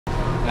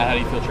How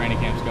do you feel training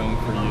camp's going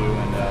for you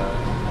and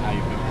how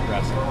you've been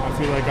progressing? I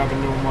feel like I've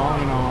been doing well.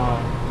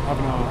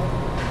 Having a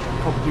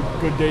couple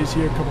good days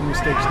here, a couple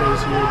mistakes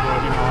days here,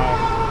 but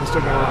I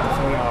still got a lot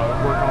to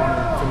work on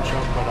and finish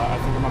up. But I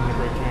think I'm having a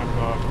great camp,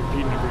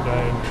 competing every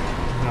day, and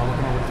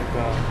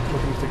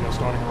looking to take a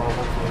starting role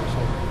hopefully.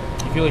 So.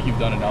 Do you feel like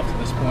you've done enough at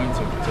this point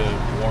to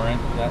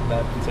warrant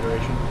that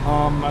consideration?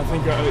 I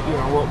think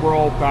we're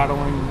all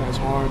battling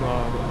as hard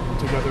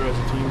together as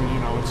a team.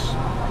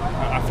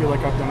 I feel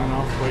like I've done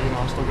enough, but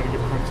I still got to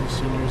give credit to the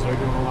seniors. They're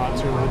doing a lot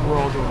too. We're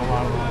all doing a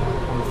lot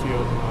on the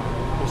field,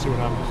 and we'll see what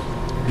happens.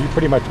 Are you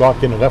pretty much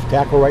locked in at left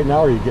tackle right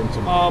now, or are you getting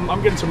some?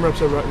 I'm getting some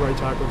reps at right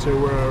tackle too.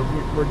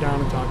 We're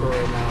down at tackle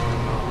right now,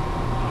 and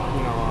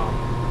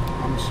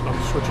I'm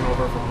switching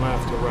over from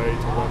left to right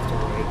to left to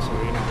right.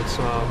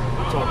 So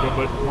it's all good.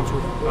 But once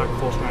we're back at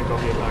full strength, I'll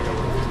be back at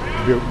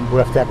left. Your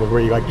left tackle is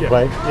where you like to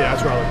play? Yeah,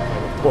 that's where I like to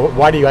play. Well,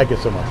 why do you like it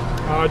so much?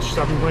 I've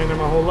been playing there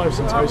my whole life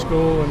since high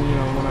school, and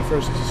when I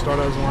first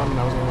started as a lineman,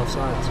 I was on the left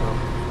side. So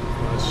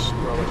that's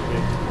where I like to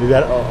be. Is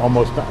that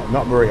almost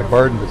not really a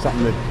burden, but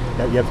something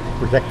that you have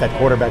to protect that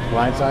quarterback's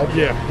blind side?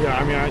 Yeah.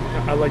 I mean,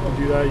 I like to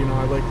do that.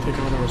 I like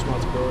taking on the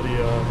responsibility.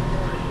 It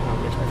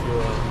makes me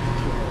feel,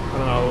 I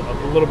don't know,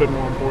 a little bit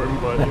more important,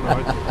 but a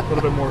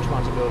little bit more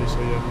responsibility. So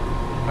yeah.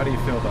 How do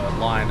you feel the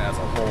line as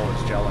a whole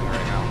is gelling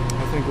right now?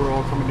 I think we're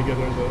all coming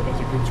together as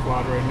a good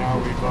squad right now.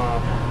 We've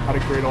had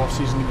a great off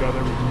season together.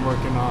 We've been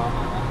working,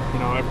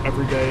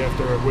 every day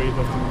after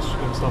weightlifting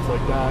and stuff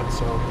like that.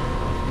 So,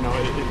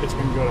 it's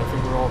been good. I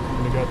think we're all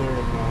coming together,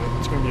 and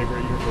it's going to be a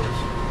great year for us.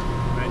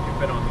 Man, you've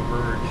been on the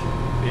verge of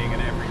being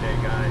an everyday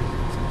guy.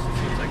 It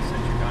seems like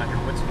since you got here.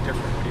 What's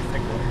different? What do you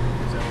think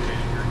has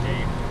elevated your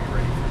game to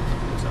be ready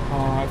for this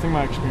opportunity? I think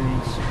my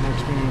experience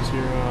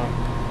here.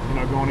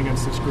 Going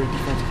against this great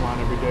defensive line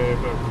every day,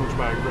 but coached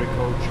by a great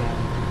coach, and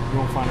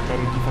you won't find a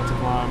better defensive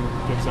line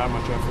that gives that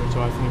much effort.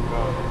 So I think,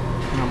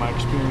 my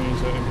experience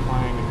in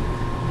playing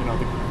and,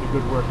 the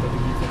good work that the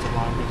defensive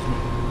line gives me,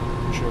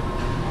 for sure.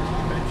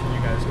 You mentioned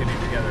you guys getting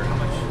together. How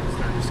much is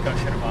there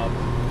discussion about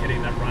getting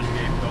that run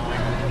game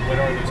going?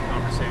 What are those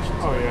conversations?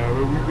 Oh, yeah.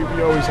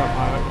 We always have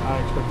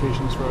high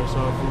expectations for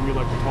ourselves, and we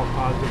like to talk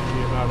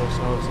positively about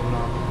ourselves. And,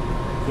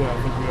 I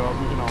think we all,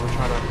 we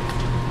try to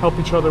help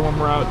each other when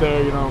we're out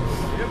there,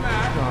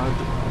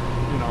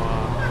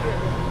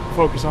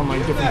 focus on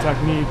different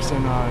techniques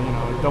and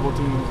double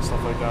teams and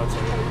stuff like that.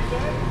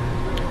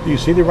 So, do you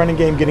see the running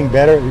game getting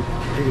better?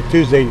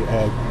 Tuesday,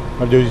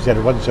 Doozy said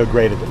it wasn't so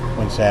great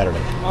on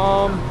Saturday.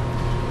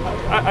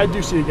 I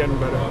do see it getting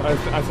better.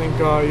 I think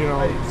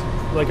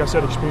like I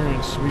said,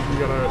 experience. We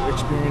got an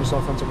experienced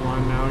offensive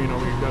line now.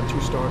 We've got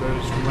 2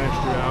 starters from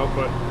last year out,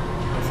 but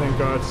I think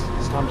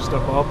it's time to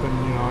step up,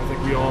 and I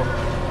think we all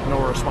know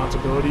our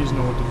responsibilities,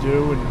 know what to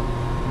do, and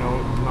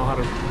know how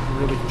to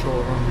really control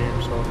the run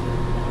game. So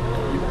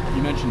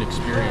you mentioned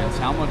experience.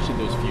 How much did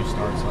those few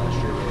starts last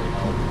year really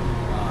help?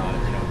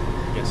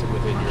 I guess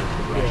within your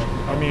progression.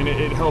 Yeah, I mean,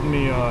 it helped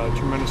me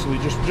tremendously,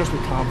 just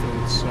with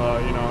confidence.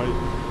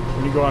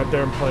 When you go out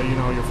there and play,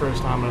 your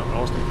first time at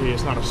Austin Peay,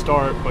 it's not a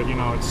start, but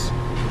it's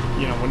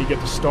when you get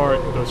to start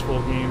those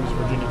full games,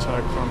 Virginia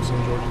Tech, Clemson,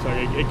 Georgia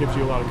Tech, it gives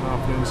you a lot of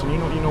confidence, and you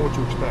know what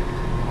to expect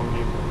on the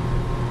game.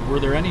 Were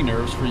there any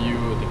nerves for you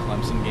at the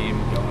Clemson game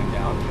going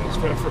down?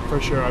 For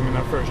sure. I mean,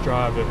 that first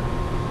drive,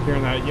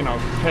 hearing that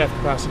half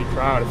capacity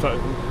crowd, it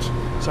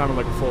sounded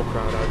like a full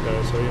crowd out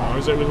there. So it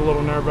was a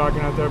little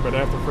nerve-wracking out there. But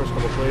after the first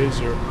couple of plays,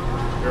 you're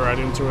right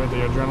into it.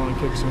 The adrenaline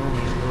kicks in, and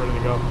you're ready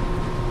to go.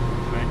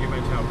 Man, you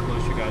mentioned how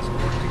close you guys have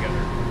worked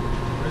together.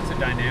 But it's a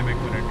dynamic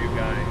when a new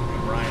guy,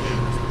 when Ryan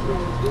enters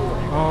the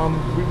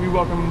room. We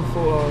welcome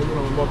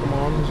welcome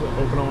arms,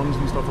 open arms,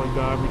 and stuff like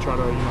that. We try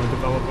to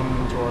develop them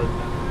into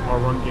our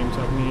run game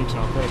techniques,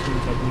 our pass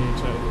game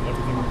techniques,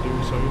 everything we do.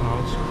 So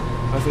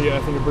I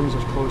think it brings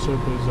us closer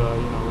because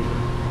we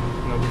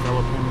can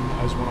develop him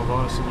as one of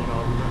us, and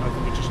I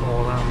think it's just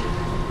all around,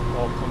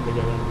 all come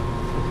together and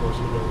get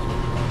closer together. So.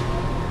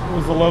 What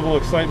was the level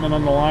of excitement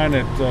on the line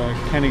at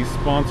Kenny's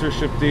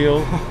sponsorship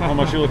deal? How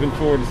much are you looking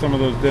forward to some of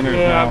those dinners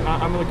now?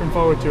 I'm looking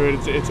forward to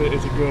it. It's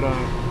a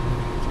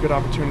good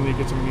opportunity to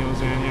get some meals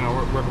in.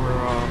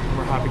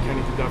 We're happy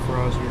Kenny did that for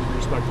us. We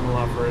respect him a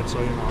lot for it. So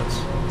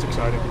it's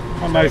exciting.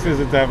 How nice is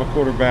it to have a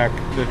quarterback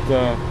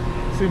that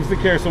seems to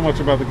care so much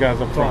about the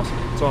guys up front?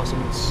 It's awesome.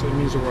 It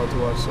means the world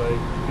to us.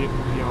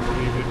 Beyond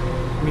belief,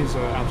 it means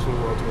the absolute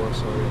world to us.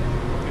 So,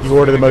 You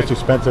ordered the most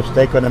expensive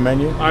steak on the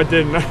menu? I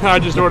didn't. I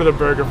just ordered a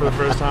burger for the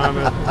first time.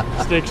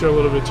 Steaks are a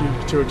little bit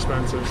too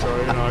expensive, so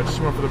I just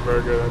went for the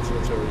burger. That's it.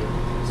 Is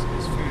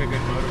food a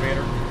good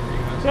motivator for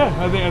you guys?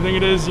 Yeah, I think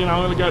it is. We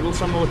got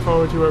something to look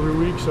forward to every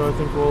week, so I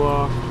think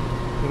we'll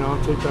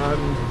take that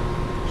and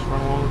just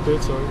run along with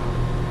it. So.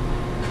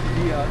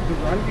 The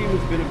run game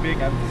has been a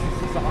big emphasis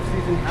this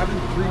offseason. Having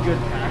 3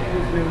 good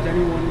tackles, was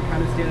anyone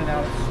kind of standing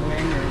out at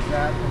swing, or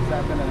has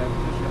that been a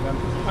position of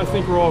emphasis? I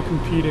think we're all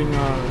competing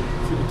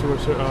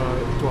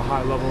to a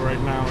high level right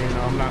now.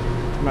 I'm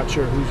not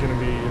sure who's going to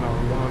be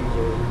ones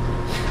or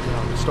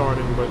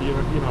starting, but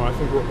I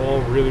think we're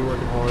all really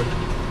working hard.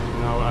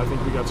 I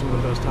think we got some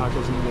of the best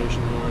tackles in the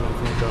nation here, and I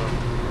think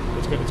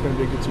it's going to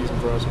be a good season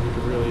for us if we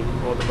can really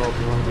all develop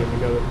the run game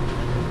together.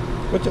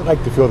 What's it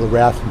like to feel the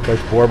wrath from Coach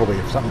Borbley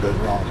if something goes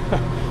wrong?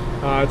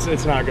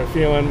 It's not a good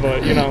feeling,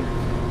 but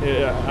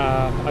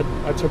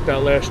I took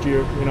that last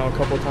year, a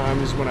couple of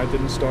times when I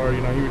didn't start.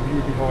 He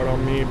would be hard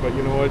on me, but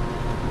you know what?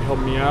 He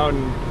helped me out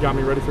and got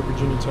me ready for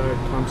Virginia Tech,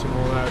 Clemson,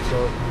 all that.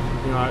 So,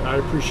 I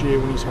appreciate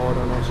when he's hard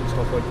on us and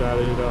stuff like that.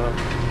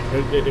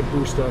 It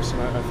boosts us,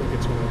 and I think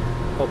it's going to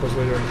help us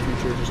later in the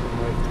future, just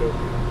in life too.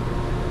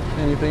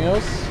 Anything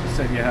else? You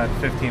said you had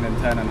 15 and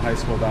 10 in high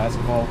school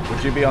basketball.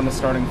 Would you be on the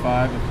starting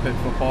five if Pitt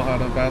football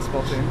had a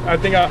basketball team? I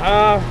think I would.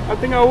 I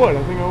think I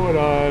would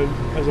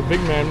as a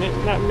big man,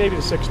 not maybe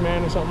the sixth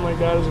man or something like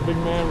that. As a big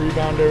man,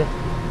 rebounder,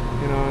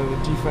 the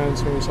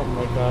defense, maybe something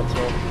like that.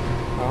 So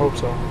I hope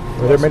so.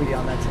 Were there many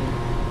on that team?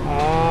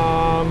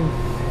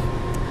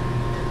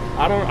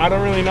 I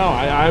don't really know.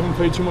 I haven't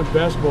played too much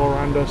basketball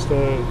around us to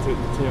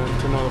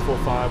know the full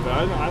five. But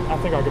I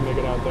think I can make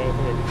it out there. I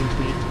think I can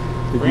compete.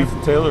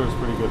 Branson Taylor was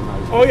pretty good in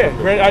high school. Oh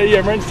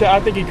yeah, Branson. I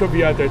think he could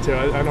be out there too.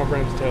 I know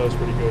Branson Taylor's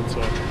pretty good. So.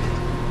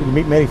 Did you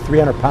meet many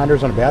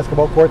 300-pounders on a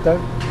basketball court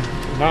though?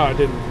 No, I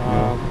didn't.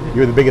 You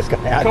were the biggest guy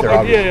out there,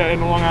 obviously. Yeah,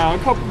 in Long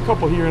Island, a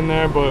couple here and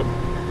there, but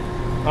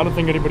I don't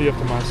think anybody up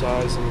to my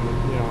size. And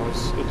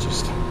it's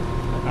just, I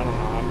don't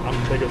know. I'm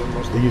bigger than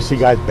most. Do you see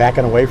guys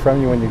backing away from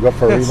you when you go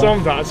for a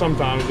rebound?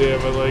 Sometimes, yeah,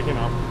 but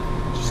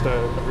just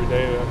every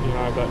day,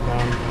 I bet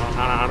down.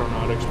 I don't know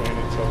how to explain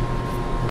it. So.